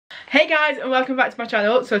Hey guys, and welcome back to my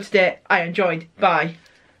channel. So today I am joined by...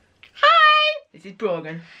 Hi! This is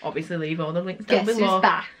Brogan. Obviously leave all the links down below. Guess who's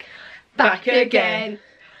back? Back again.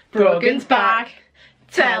 Brogan's back.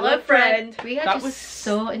 Tell a friend. We are just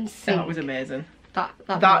so insane. That was amazing. That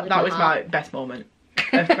was my best moment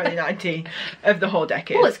of 2019, of the whole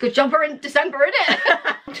decade. Oh, it's a good job we're in December, isn't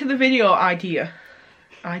it? To the video idea.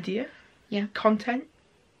 Idea? Yeah. Content?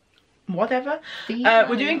 Whatever.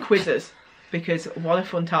 We're doing quizzes. Because what a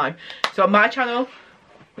fun time. So on my channel,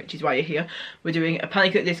 which is why you're here, we're doing a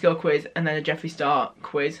Panic at the Disco quiz and then a Jeffree Star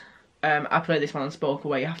quiz. I play this one on Spoker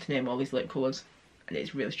where you have to name all these lip colours and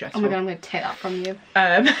it's really stressful. Oh my god, I'm going to take that from you.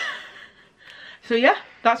 So yeah,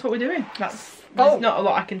 that's what we're doing. There's not a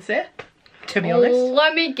lot I can say, to be honest.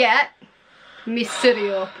 Let me get me city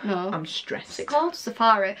up. No. I'm stressed. What's it called?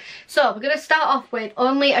 Safari. So we're going to start off with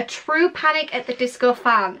only a true Panic at the Disco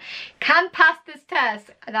fan can pass this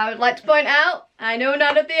test. And I would like to point out, I know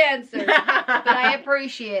none of the answers, but I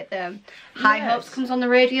appreciate them. High Hopes comes on the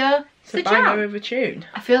radio. It's a banger of a tune.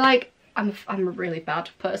 I feel like I'm a really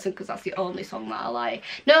bad person because that's the only song that I like.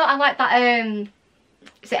 No, I like that,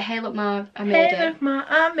 is it Hail Up My I Made It? Hail Up My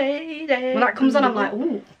I Made It. When that comes on, I'm like,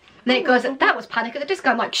 ooh. And then it goes, that was Panic at the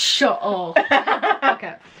Disco. I'm like, shut up.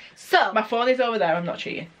 Okay. So. My phone is over there, I'm not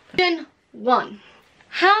cheating. Question 1.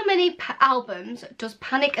 How many albums does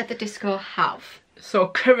Panic at the Disco have? So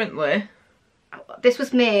currently. This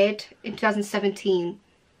was made in 2017.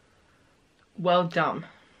 Well done.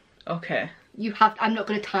 Okay. You have, I'm not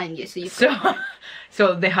going to time you, so you've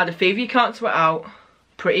So they had A Fever You Can't Sweat Out,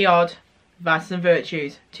 Pretty Odd, Vices and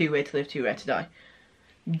Virtues, Too Way to Live, Too Rare to Die,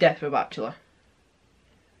 Death of a Bachelor.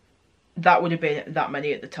 That would have been that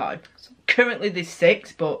many at the time. So currently there's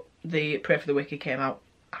 6, but the Pray for the Wicked came out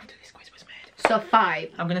after this quiz was made. So 5.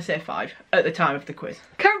 I'm going to say 5 at the time of the quiz.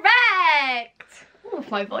 Correct! Oh,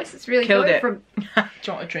 my voice is really Killed going it. From... Do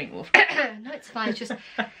you want a drink, love? No, it's fine. It's just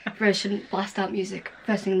really shouldn't blast out music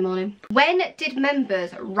first thing in the morning. When did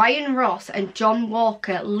members Ryan Ross and John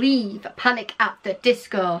Walker leave Panic at the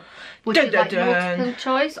Disco? Would you like multiple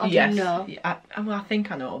choice or yes. do you know? Yeah, well, I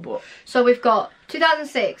think I know, but... So we've got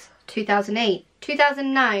 2006, 2008,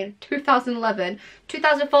 2009, 2011,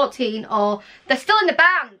 2014, or they're still in the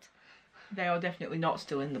band. They are definitely not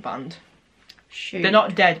still in the band. Shoot. They're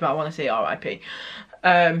not dead, but I want to say R.I.P.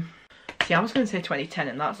 See, I was going to say 2010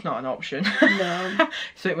 and that's not an option. No.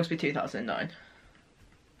 So it must be 2009.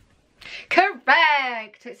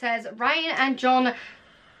 Correct! It says Ryan and John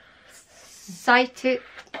cited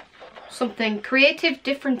something creative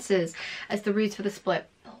differences as the reasons for the split.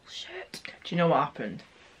 Bullshit. Do you know what happened?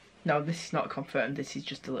 No, this is not confirmed. This is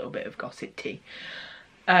just a little bit of gossip tea.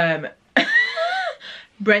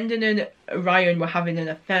 Brendan and Ryan were having an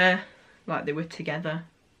affair. Like they were together.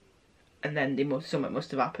 And then something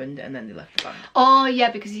must have happened and then they left the band. Oh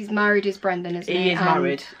yeah, because he's married as Brendan, isn't he? He is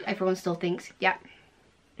married. Everyone still thinks, yeah.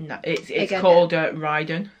 No, it's called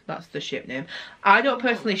Ryden. That's the ship name. I don't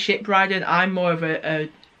personally ship Ryden. I'm more of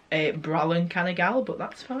a Brallan kind of gal, but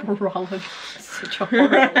that's fine. Brallan. Such a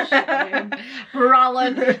horrible ship name.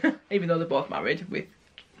 Brallan. Even though they're both married with...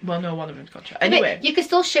 Well, no, one of them's got child. Anyway. You can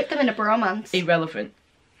still ship them in a bromance. Irrelevant.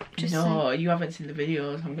 Just no, saying. You haven't seen the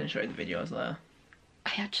videos. I'm going to show you the videos later.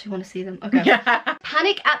 I actually want to see them. Okay.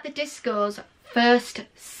 Panic at the Disco's first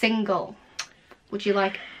single. Would you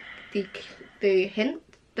like the hint?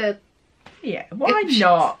 Yeah, why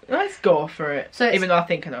not? Let's go for it. So even though I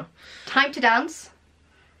think I know. Time to Dance.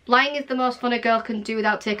 Lying is the most fun a girl can do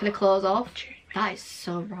without taking her clothes off. That is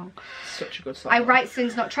so wrong. Such a good song. I Write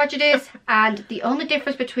Sins Not Tragedies. And the only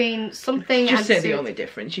difference between something just and... say the only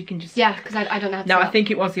difference. You can just... Yeah, because I don't know how to No, I think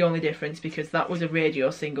it was the only difference because that was a radio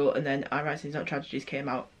single and then I Write Sins Not Tragedies came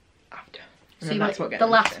out after. And so you that's want what the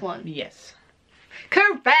last one? Yes.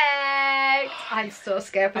 Correct! I'm so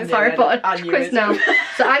scared for this Harry Potter quiz now.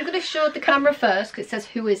 So I'm going to show the camera first because it says,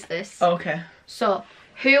 who is this? Okay. So,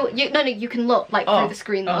 no, you can look like through the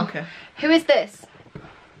screen though. Okay. Who is this?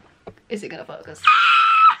 Is it going to focus?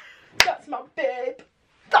 That's my babe.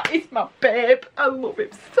 That is my babe. I love him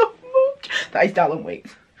so much. That is Dallin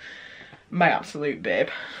Weeks. My absolute babe.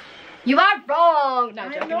 You are wrong! No,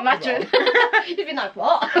 I'm joking. Imagine. You'd be like,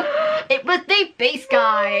 what? It was the bass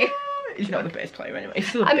guy. He's not the bass player anyway. He's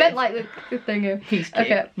still I meant like the thingy. He's cute.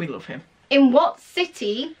 Okay. We love him. In what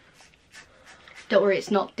city... Don't worry,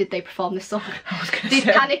 it's not did they perform this song. Did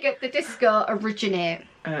Panic at the Disco originate?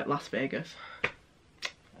 Las Vegas.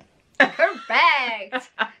 Correct!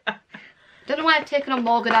 Don't know why I've taken on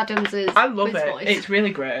Morgan Adams's I love it. voice. It's really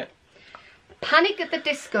great. Panic at the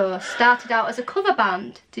Disco started out as a cover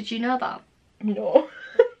band. Did you know that? No.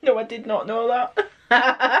 No, I did not know that.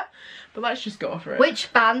 But let's just go for it.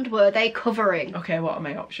 Which band were they covering? Okay, what are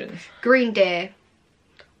my options? Green Day,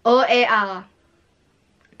 OAR,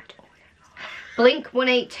 Blink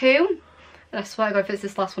 182, and I swear to God, if it's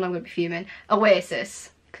this last one, I'm going to be fuming. Oasis.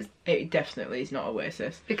 It definitely is not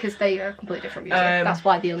Oasis. Because they are completely different music. That's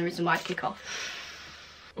why the only reason why I kick off.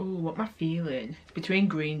 Oh, what am I feeling? It's between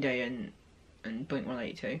Green Day and Blink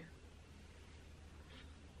 182.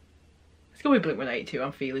 Let's go with Blink 182,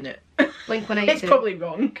 I'm feeling it. Blink 182. It's probably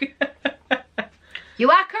wrong. You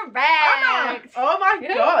are correct! Oh my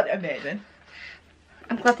god, amazing.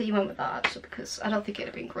 I'm glad that you went with that actually, because I don't think it'd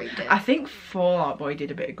have been Green Day. I think Fall Out Boy did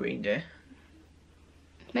a bit of Green Day.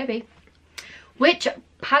 Maybe. Which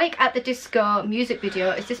Panic at the Disco music video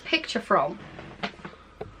is this picture from?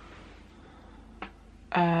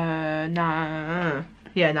 Nah.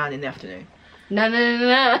 Yeah, 9 in the afternoon. No.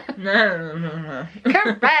 No.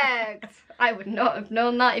 Correct! I would not have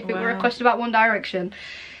known that if it were a question about One Direction.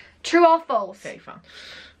 True or false? Okay, fine.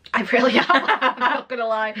 I really am. I'm not gonna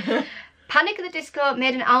lie. Panic at the Disco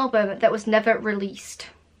made an album that was never released.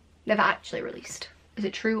 Never actually released. Is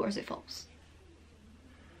it true or is it false?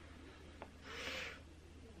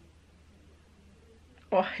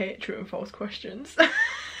 Oh, I hate true and false questions.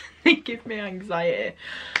 They give me anxiety.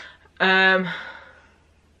 10.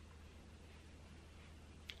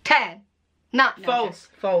 10. No. False.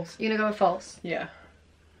 False. You're gonna go with false? Yeah.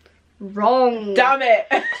 Wrong. Damn it.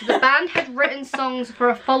 So the band had written songs for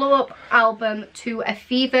a follow-up album to A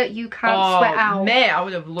Fever You Can't Sweat Out. Mate, I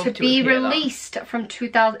would have loved to be released from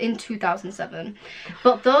 2007.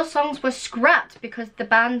 But those songs were scrapped because the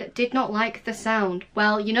band did not like the sound.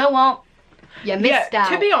 Well, you know what? You missed out.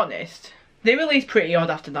 To be honest, they released Pretty Odd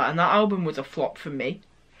after that, and that album was a flop for me.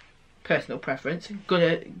 Personal preference.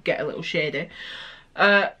 Gonna get a little shady.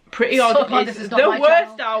 Pretty Odd is the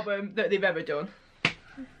worst album that they've ever done.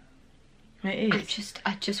 It is.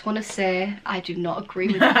 I just want to say I do not agree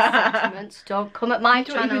with these sentiments. Don't come at my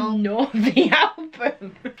channel. I don't even know the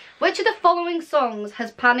album. Which of the following songs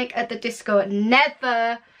has Panic at the Disco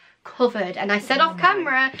never covered? And I said off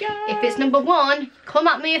camera, if it's number 1, come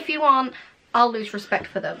at me if you want. I'll lose respect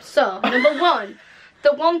for them. So, number 1,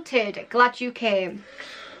 The Wanted, Glad You Came.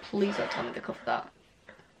 Please don't tell me they covered that.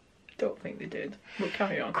 Don't think they did. But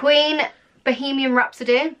carry on. Queen, Bohemian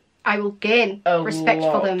Rhapsody. I will gain respect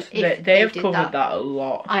for them if they have covered that a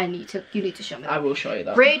lot. You need to show me that. I will show you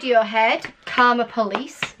that. Radiohead, Karma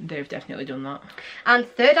Police. They've definitely done that. And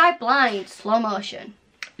Third Eye Blind, Slow Motion.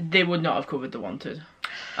 They would not have covered The Wanted.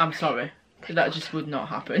 I'm sorry. That just would not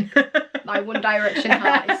happen. My One Direction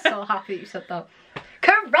heart is so happy you said that.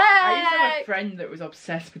 Correct! I used to have a friend that was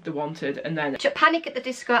obsessed with The Wanted, and then Panic at the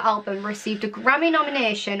Disco album received a Grammy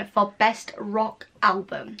nomination for Best Rock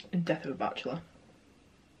Album. Death of a Bachelor.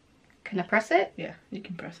 Can I press it? Yeah, you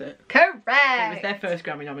can press it. Correct! It was their first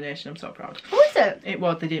Grammy nomination, I'm so proud. Who is it? It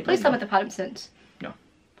was, they didn't. Please tell me the Paddingtons. No.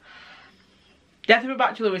 Death of a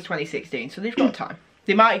Bachelor was 2016, so they've got time.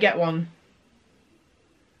 They might get one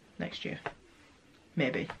next year.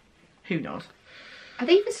 Maybe. Who knows? Are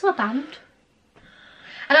they even still a band?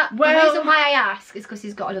 And the reason why I ask is because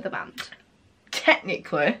he's got another band.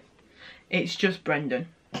 Technically, it's just Brendan.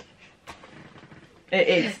 It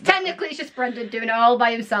is. Technically, it's just Brendan doing it all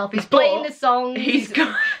by himself. He's playing the songs, he's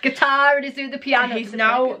got guitar and he's doing the piano. He's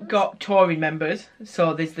now got touring members.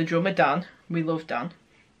 So there's the drummer Dan. We love Dan.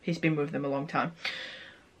 He's been with them a long time.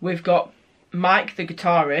 We've got Mike, the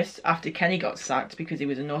guitarist, after Kenny got sacked because he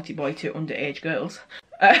was a naughty boy to underage girls.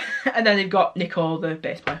 And then they've got Nicole, the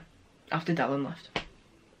bass player, after Dallin left.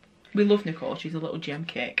 We love Nicole. She's a little gem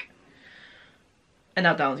cake. And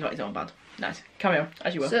now Dallin's got his own band. Nice. Carry on,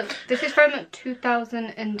 as you will. So, this is from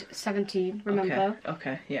 2017, remember?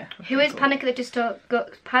 Okay, yeah. Okay, Who is cool.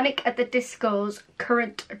 Panic at the Disco's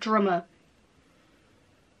current drummer?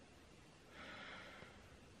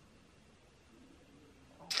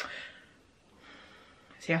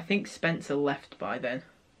 See, I think Spencer left by then.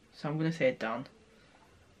 So I'm going to say Dan.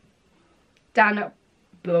 Dan.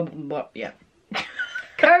 Blah, blah, blah. Yeah.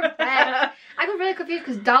 Correct. I got really confused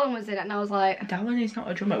because Dallin was in it and I was like... Dallin is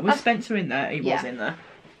not a drummer. Was Spencer in there? He was in there.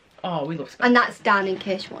 Oh, we love Spencer. And that's Dan, in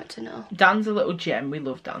case you want to know. Dan's a little gem. We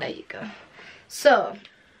love Dan. There you go. So,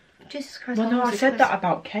 Jesus Christ. Well, no, I said that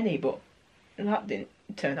about Kenny, but that didn't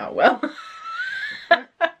turn out well.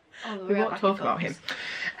 We won't talk about him.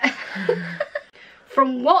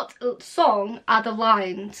 From what song are the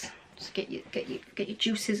lines? Just get your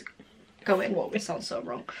juices going. It sounds so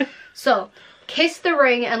wrong. So, kiss the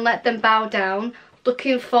ring and let them bow down.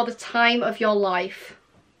 Looking for the time of your life.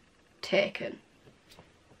 Taken.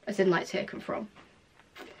 As in, like, taken from.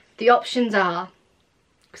 The options are,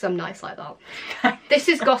 because I'm nice like that. This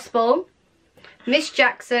is Gospel. Miss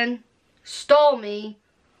Jackson, Stormy,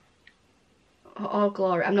 or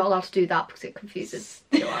Glory. I'm not allowed to do that because it confuses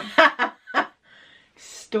Joanne.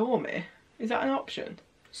 Stormy? Is that an option?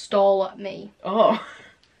 Stall me. Oh.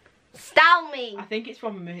 Stall me. I think it's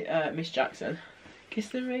from Miss Jackson. Kiss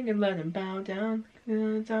the ring and learn and bow down.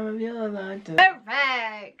 Time of your life.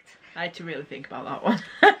 Correct. I had to really think about that one.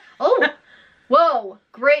 Oh, whoa,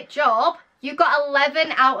 great job. You got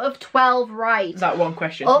 11 out of 12 right. That one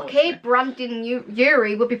question. Okay, Brandon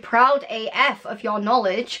Yuri would be proud AF of your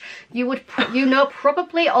knowledge. You would, you know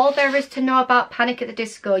probably all there is to know about Panic at the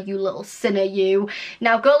Disco, you little sinner, you.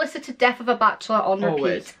 Now go listen to Death of a Bachelor on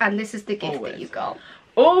repeat, and this is the gift that you got.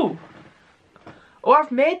 Oh,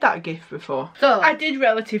 I've made that gift before. So I did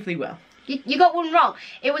relatively well. You got one wrong.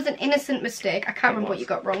 It was an innocent mistake. I can't remember what you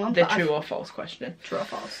got wrong on. The true or false question. True or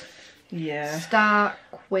false. Yeah. Star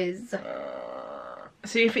quiz.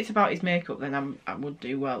 See, if it's about his makeup, then I would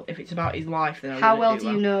do well. If it's about his life, then I wouldn't How well do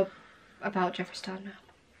do you know about Jeffree Star now?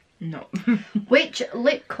 No. Which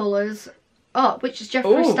lip colours... Oh, which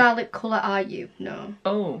Jeffree Star lip colour are you? No.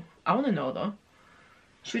 Oh, I want to know though.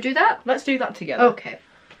 Should we do that? Let's do that together. Okay.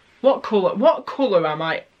 What colour am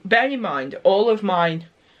I? Bear in mind, all of mine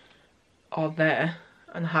are there.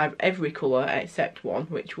 And I have every colour except one,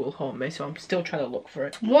 which will haunt me, so I'm still trying to look for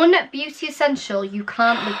it. One beauty essential you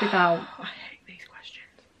can't live without. I hate these questions.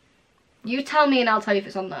 You tell me and I'll tell you if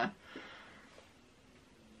it's on there.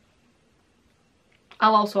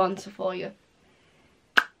 I'll also answer for you.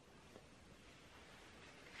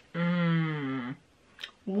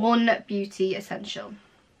 One beauty essential.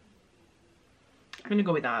 I'm going to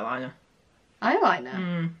go with eyeliner.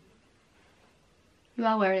 Eyeliner? You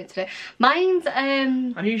are wearing it today. Mine's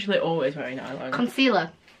I'm usually always wearing eyeliner. Concealer.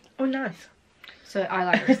 Oh, nice. So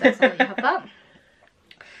eyeliner is there, so I'll let you have that.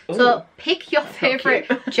 Ooh, so pick your favourite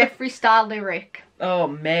Jeffree Star lyric. Oh,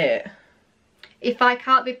 mate. If I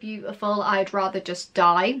can't be beautiful, I'd rather just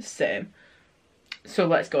die. Same. So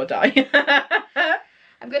let's go die.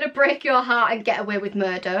 I'm going to break your heart and get away with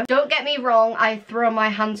murder. Don't get me wrong, I throw my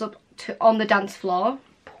hands up on the dance floor.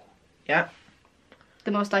 Yeah. The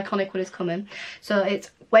most iconic one is coming. So it's,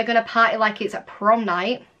 we're going to party like it's a prom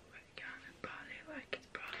night. We're gonna party like it's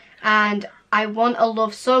prom night. And I want a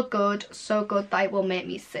love so good that it will make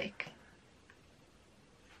me sick.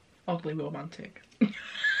 Oddly romantic.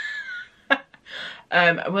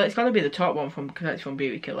 Well, it's gonna be the top one because it's from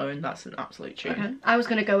Beauty Killer, and that's an absolute tune. Okay. I was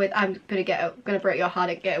gonna go with I'm gonna break your heart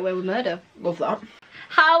and get away with murder. Love that.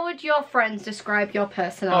 How would your friends describe your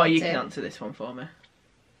personality? Oh, you can answer this one for me.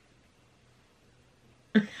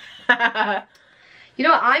 You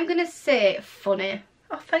know what? I'm gonna say funny.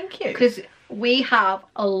 Oh, thank you. Because we have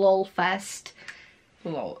a lol fest.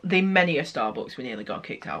 Lol. The many a Starbucks we nearly got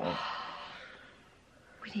kicked out of.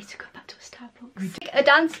 We need to go back to a Starbucks. A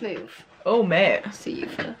dance move. Oh, mate. See you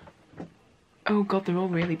for. Oh god, they're all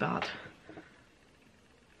really bad.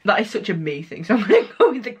 That is such a me thing, so I'm gonna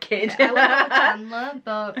go with the kid. I would go with Chandler,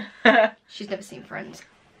 but she's never seen Friends.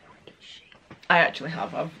 I actually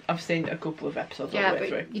have. I've seen a couple of episodes all the way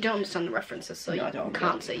through. You don't understand the references, so no, you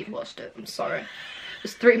can't say you've watched it. I'm sorry.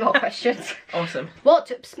 There's 3 more questions. Awesome.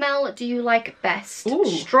 What smell do you like best? Ooh.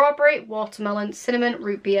 Strawberry, watermelon, cinnamon,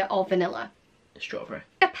 root beer, or vanilla? Strawberry.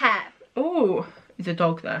 A pear. Oh, is a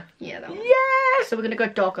dog there? Yeah, that one. Yeah! So we're going to go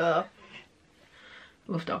doggo.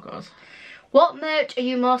 Love doggos. What merch are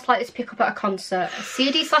you most likely to pick up at a concert? A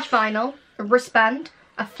CD/vinyl, a wristband,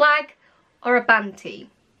 a flag, or a band tee?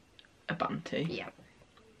 A band tee. Yeah.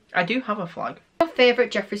 I do have a flag. Your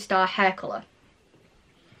favourite Jeffree Star hair colour?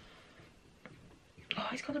 Oh,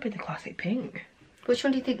 it's got to be the classic pink. Which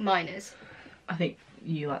one do you think mine is? I think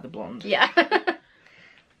you like the blonde. Yeah.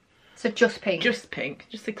 So just pink. Just pink.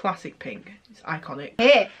 Just the classic pink. It's iconic.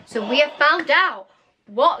 Hey, so we have found out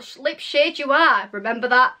what lip shade you are. Remember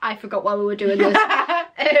that? I forgot while we were doing this.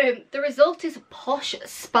 The result is Posh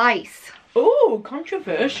Spice. Oh,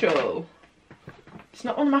 controversial. It's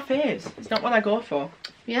not one of my faves. It's not what I go for.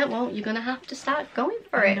 Yeah, well, you're going to have to start going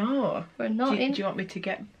for it. No. We're not do you want me to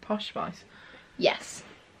get Posh Spice? Yes,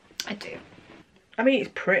 I do. I mean, it's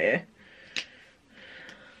pretty.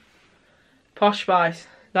 Posh Spice.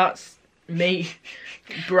 That's me.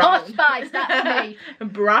 Brown. Posh Spice, that's me.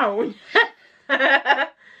 Brown. It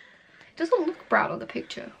doesn't look brown on the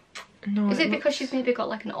picture. No. Is it because she's maybe got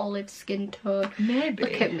like an olive skin tone? Maybe.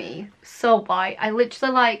 Look at me. So white. I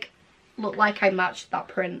literally look like I matched that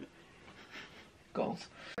print. Goals.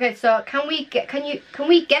 Okay, so can we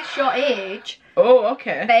guess your age? Oh,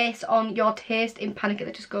 okay. Based on your taste in Panic at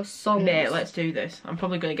the Disco songs. Mate, let's do this. I'm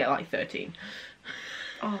probably going to get like 13.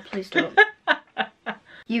 Oh, please don't.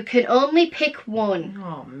 You can only pick one.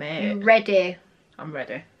 Oh, mate. You ready? I'm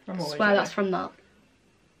ready. I'm always Swear ready. that's from that.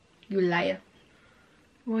 You liar.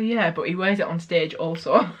 Well, yeah, but he wears it on stage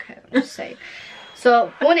also. Okay, I'm just saying.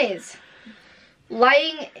 So, one is,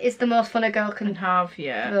 lying is the most fun a girl can Have,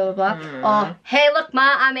 yeah. blah, blah, blah. Or, hey, look,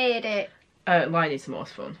 Ma, I made it. Lying is the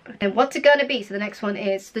most fun. And what's it gonna be? So the next one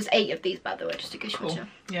is, there's 8 of these, by the way, just in case you want to.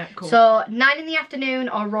 Yeah, cool. So, 9 in the afternoon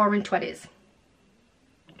or roaring 20s?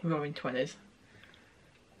 Roaring 20s.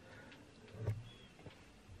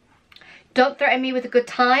 Don't threaten me with a good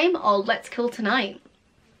time or let's kill tonight?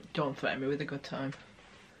 Don't threaten me with a good time.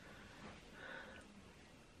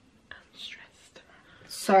 I'm stressed.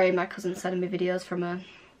 Sorry, my cousin's sending me videos from a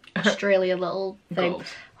Australia little thing. Goals.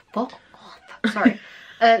 Fuck off. Sorry.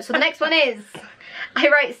 So the next one is, I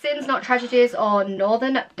write sins, not tragedies, or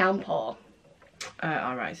northern downpour.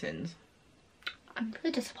 I write sins. I'm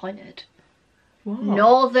really disappointed. What?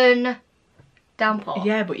 Northern downpour.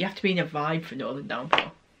 Yeah, but you have to be in a vibe for Northern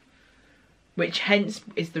Downpour. Which hence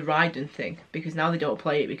is the Ryden thing, because now they don't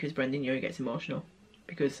play it because Brendan Urie gets emotional.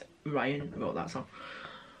 Because Ryan wrote that song.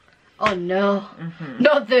 Oh no. Mm-hmm.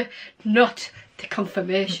 Not the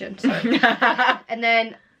confirmation. Sorry. And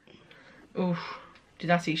then, Oof. Did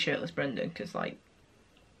I see shirtless Brendan? Because like,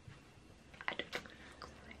 I don't know what it looks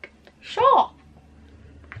like. Sure.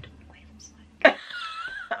 I don't know what it looks like.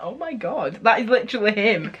 oh my god, that is literally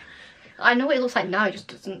him. I know what it looks like now, it just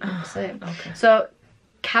doesn't look the same. Okay. So,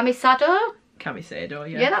 Camisado. Camisado,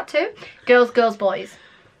 yeah. Yeah, that too. Girls, girls, boys.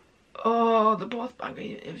 Oh, they're both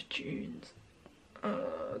banging of tunes.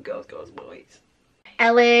 Girls, girls, boys.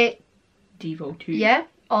 LA. Devotee. Yeah.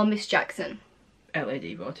 Or Miss Jackson. LA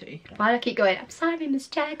Devotee. Why do I keep going? I'm sorry, Miss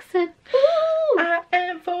Jackson. Ooh. I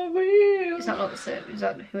am for real. It's not the same. Is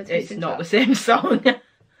that who It's not the same song.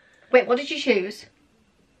 Wait, what did you choose?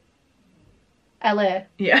 LA.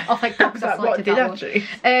 Yeah. Oh, thank God, 'cause I That's what I selected did that one. actually.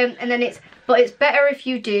 And then it's, but it's better if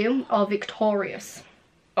you do, or victorious.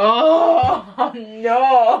 Oh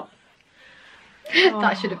no.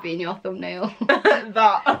 That should have been your thumbnail.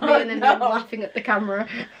 that. Me and then me laughing at the camera.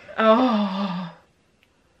 Oh.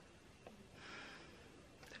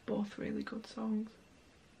 They're both really good songs.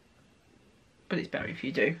 But it's better if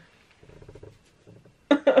you do.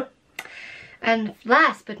 And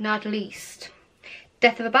last but not least,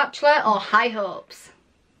 Death of a Bachelor or High Hopes?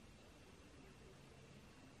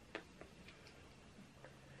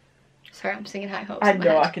 Sorry, I'm singing High Hopes. I in my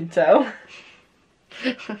know, head. I can tell.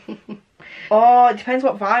 Oh, it depends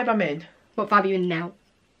what vibe I'm in. What vibe are you in now?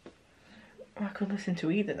 Oh, I could listen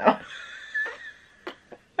to either now.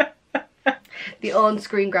 The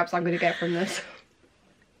on-screen grabs I'm going to get from this.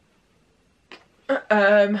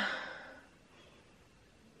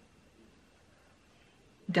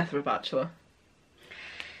 Death of a Bachelor.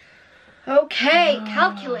 Okay,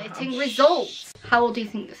 calculating results. How old do you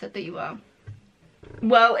think they said that you are?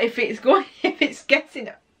 Well, if it's guessing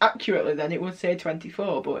accurately, then it would say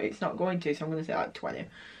 24, but it's not going to, so I'm going to say like 20.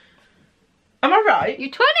 Am I right? You're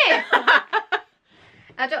 20!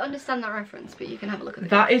 I don't understand that reference, but you can have a look at it.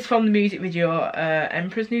 That is from the music video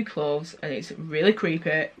Emperor's New Clothes, and it's really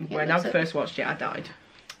creepy. When I first watched it, I died.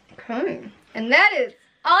 Okay. And that is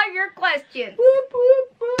all your questions.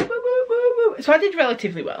 So I did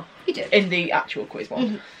relatively well. You did. In the actual quiz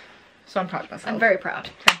one. So I'm proud of myself. I'm very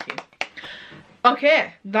proud. Thank you.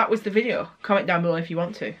 Okay, that was the video. Comment down below if you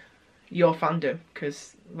want to. Your fandom,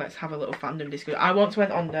 because let's have a little fandom discussion. I once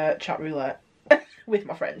went on chat roulette with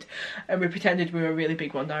my friend, and we pretended we were really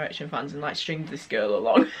big One Direction fans and like stringed this girl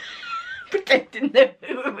along. Pretending that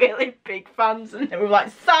we were really big fans, and then we were like,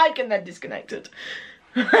 psych, and then disconnected.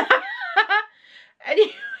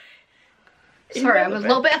 Anyway. Sorry, I'm a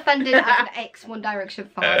little bit offended as an ex-One Direction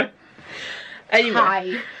fan. Anyway,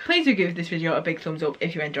 Hi. Please do give this video a big thumbs up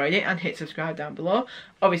if you enjoyed it and hit subscribe down below.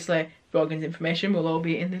 Obviously, Brogan's information will all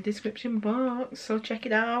be in the description box, so check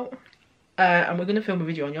it out. And we're going to film a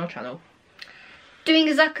video on your channel. Doing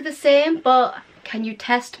exactly the same, but can you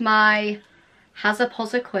test my Hazza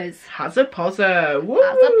Pozza quiz? Hazza Pozza! Woo!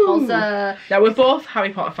 Hazza Pozza. Now, we're both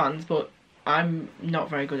Harry Potter fans, but I'm not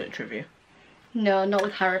very good at trivia. No, not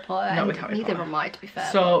with Harry Potter. Not with Harry Neither Potter. am I, to be fair.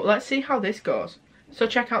 So, let's see how this goes. So,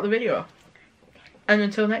 check out the video. And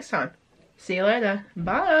until next time, see you later.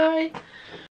 Bye!